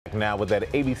Now with that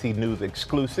ABC News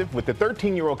exclusive with the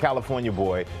 13-year-old California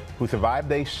boy who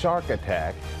survived a shark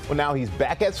attack. Well, now he's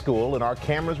back at school and our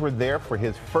cameras were there for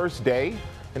his first day.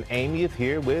 And Amy is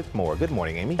here with more. Good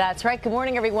morning, Amy. That's right. Good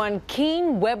morning, everyone.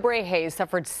 Keane Webre Hayes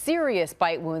suffered serious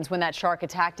bite wounds when that shark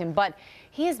attacked him, but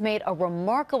he has made a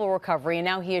remarkable recovery, and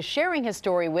now he is sharing his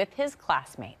story with his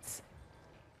classmates.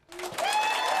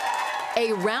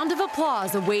 A round of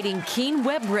applause awaiting Keane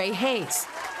Webre Hayes,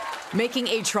 making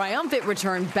a triumphant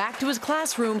return back to his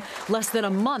classroom less than a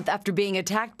month after being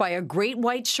attacked by a great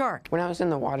white shark. When I was in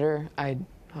the water, I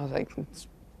was like, it's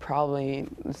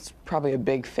probably a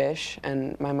big fish,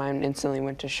 and my mind instantly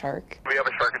went to shark. We have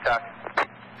a shark attack.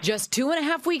 Just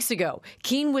 2.5 weeks ago,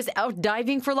 Keane was out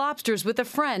diving for lobsters with a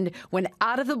friend when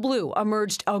out of the blue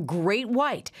emerged a great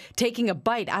white, taking a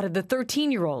bite out of the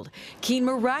 13-year-old. Keane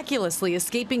miraculously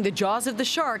escaping the jaws of the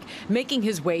shark, making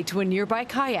his way to a nearby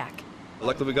kayak.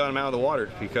 Luckily we got him out of the water,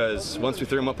 because once we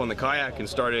threw him up on the kayak and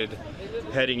started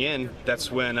heading in,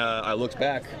 that's when I looked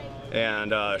back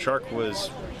and shark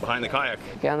was behind the kayak.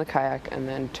 Get on the kayak and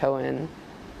then tow in,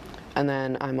 and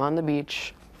then I'm on the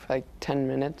beach for like 10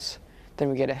 minutes. Then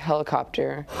we get a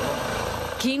helicopter.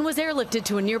 Keane was airlifted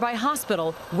to a nearby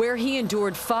hospital where he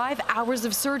endured 5 hours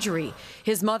of surgery.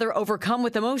 His mother overcome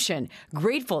with emotion,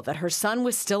 grateful that her son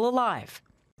was still alive.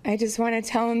 I just want to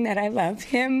tell him that I love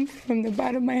him from the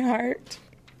bottom of my heart.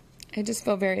 I just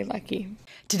feel very lucky.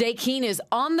 Today, Keane is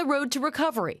on the road to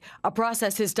recovery, a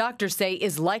process his doctors say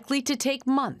is likely to take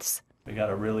months. We got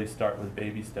to really start with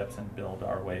baby steps and build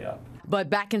our way up. But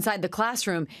back inside the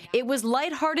classroom, it was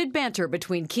lighthearted banter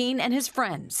between Keane and his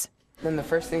friends. Then the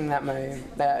first thing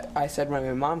that I said when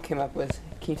my mom came up was,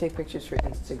 "Can you take pictures for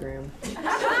Instagram?"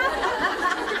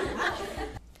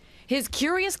 His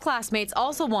curious classmates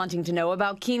also wanting to know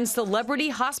about Keane's celebrity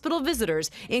hospital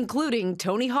visitors, including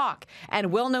Tony Hawk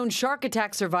and well-known shark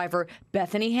attack survivor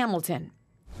Bethany Hamilton.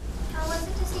 How was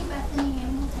it to see Bethany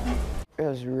Hamilton? It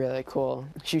was really cool.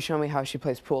 She showed me how she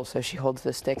plays pool, so she holds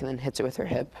the stick and then hits it with her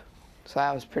hip. So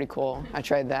that was pretty cool. I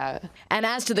tried that. And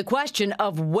as to the question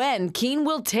of when Keane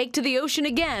will take to the ocean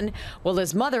again, well,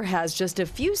 his mother has just a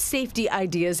few safety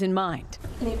ideas in mind.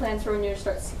 Any plans for when you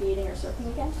start skating or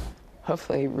surfing again?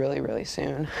 Hopefully really, really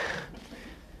soon.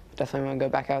 Definitely want to go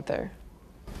back out there.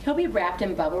 He'll be wrapped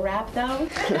in bubble wrap, though.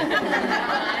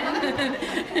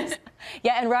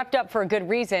 Yeah, and wrapped up for a good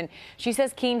reason. She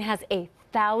says Keane has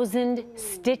 1,000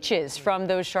 stitches from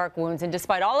those shark wounds. And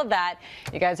despite all of that,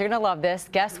 you guys are going to love this.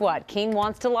 Guess what? Keane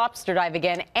wants to lobster dive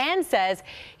again and says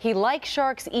he likes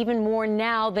sharks even more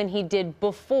now than he did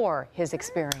before his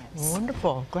experience.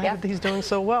 Wonderful. Glad that he's doing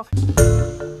so well.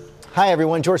 Hi,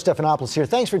 everyone. George Stephanopoulos here.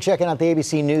 Thanks for checking out the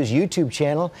ABC News YouTube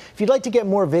channel. If you'd like to get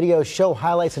more videos, show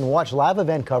highlights, and watch live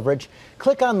event coverage,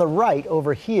 click on the right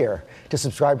over here to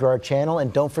subscribe to our channel.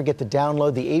 And don't forget to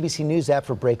download the ABC News app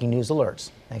for breaking news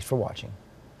alerts. Thanks for watching.